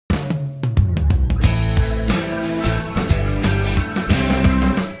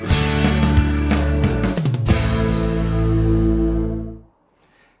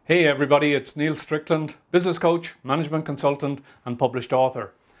Hey everybody, it's Niall Strickland, business coach, management consultant and published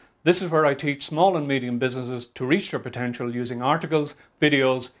author. This is where I teach small and medium businesses to reach their potential using articles,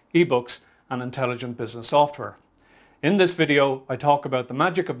 videos, ebooks and intelligent business software. In this video, I talk about the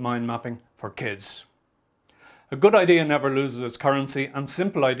magic of mind mapping for kids. A good idea never loses its currency and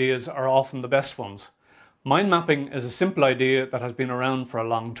simple ideas are often the best ones. Mind mapping is a simple idea that has been around for a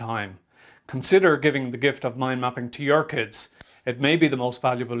long time. Consider giving the gift of mind mapping to your kids. It may be the most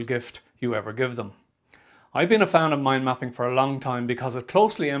valuable gift you ever give them. I've been a fan of mind mapping for a long time because it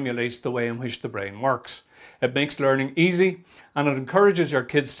closely emulates the way in which the brain works. It makes learning easy and it encourages your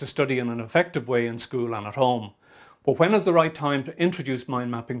kids to study in an effective way in school and at home. But when is the right time to introduce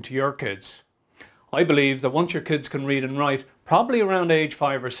mind mapping to your kids? I believe that once your kids can read and write, probably around age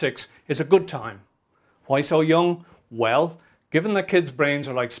 5 or 6 is a good time. Why so young? Well, given that kids' brains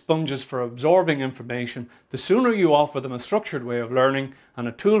are like sponges for absorbing information, the sooner you offer them a structured way of learning and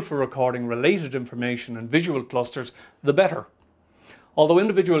a tool for recording related information in visual clusters, the better. Although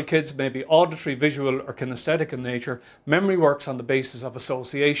individual kids may be auditory, visual or kinesthetic in nature, memory works on the basis of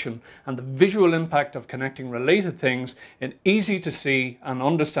association, and the visual impact of connecting related things in easy to see and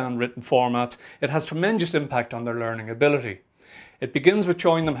understand written formats, it has tremendous impact on their learning ability. It begins with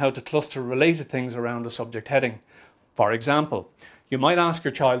showing them how to cluster related things around a subject heading. For example, you might ask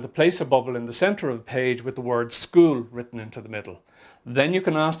your child to place a bubble in the centre of the page with the word school written into the middle. Then you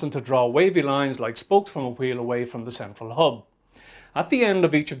can ask them to draw wavy lines like spokes from a wheel away from the central hub. At the end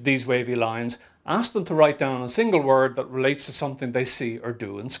of each of these wavy lines, ask them to write down a single word that relates to something they see or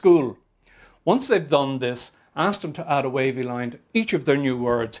do in school. Once they've done this, ask them to add a wavy line to each of their new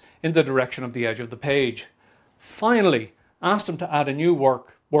words in the direction of the edge of the page. Finally, ask them to add a new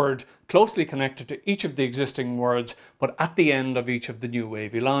word closely connected to each of the existing words, but at the end of each of the new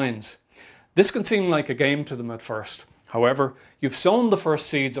wavy lines. This can seem like a game to them at first. However, you've sown the first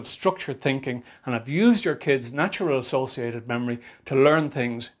seeds of structured thinking and have used your kids' natural associated memory to learn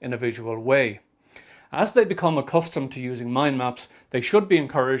things in a visual way. As they become accustomed to using mind maps, they should be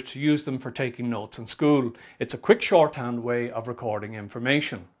encouraged to use them for taking notes in school. It's a quick shorthand way of recording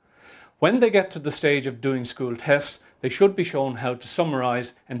information. When they get to the stage of doing school tests, they should be shown how to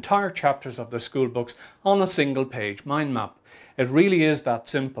summarise entire chapters of their school books on a single page mind map. It really is that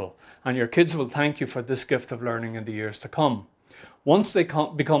simple, and your kids will thank you for this gift of learning in the years to come. Once they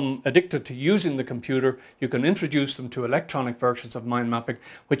become addicted to using the computer, you can introduce them to electronic versions of mind mapping,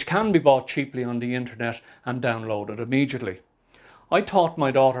 which can be bought cheaply on the internet and downloaded immediately. I taught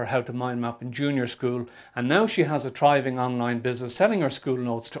my daughter how to mind map in junior school, and now she has a thriving online business selling her school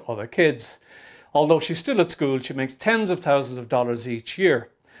notes to other kids. Although she's still at school, she makes tens of thousands of dollars each year.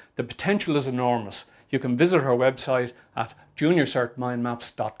 The potential is enormous. You can visit her website at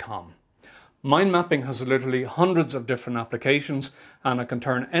juniorcertmindmaps.com. Mind mapping has literally hundreds of different applications, and it can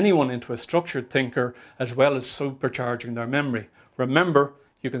turn anyone into a structured thinker as well as supercharging their memory. Remember,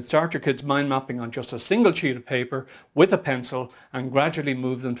 you can start your kids mind mapping on just a single sheet of paper with a pencil and gradually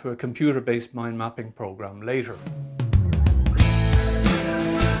move them to a computer-based mind mapping program later.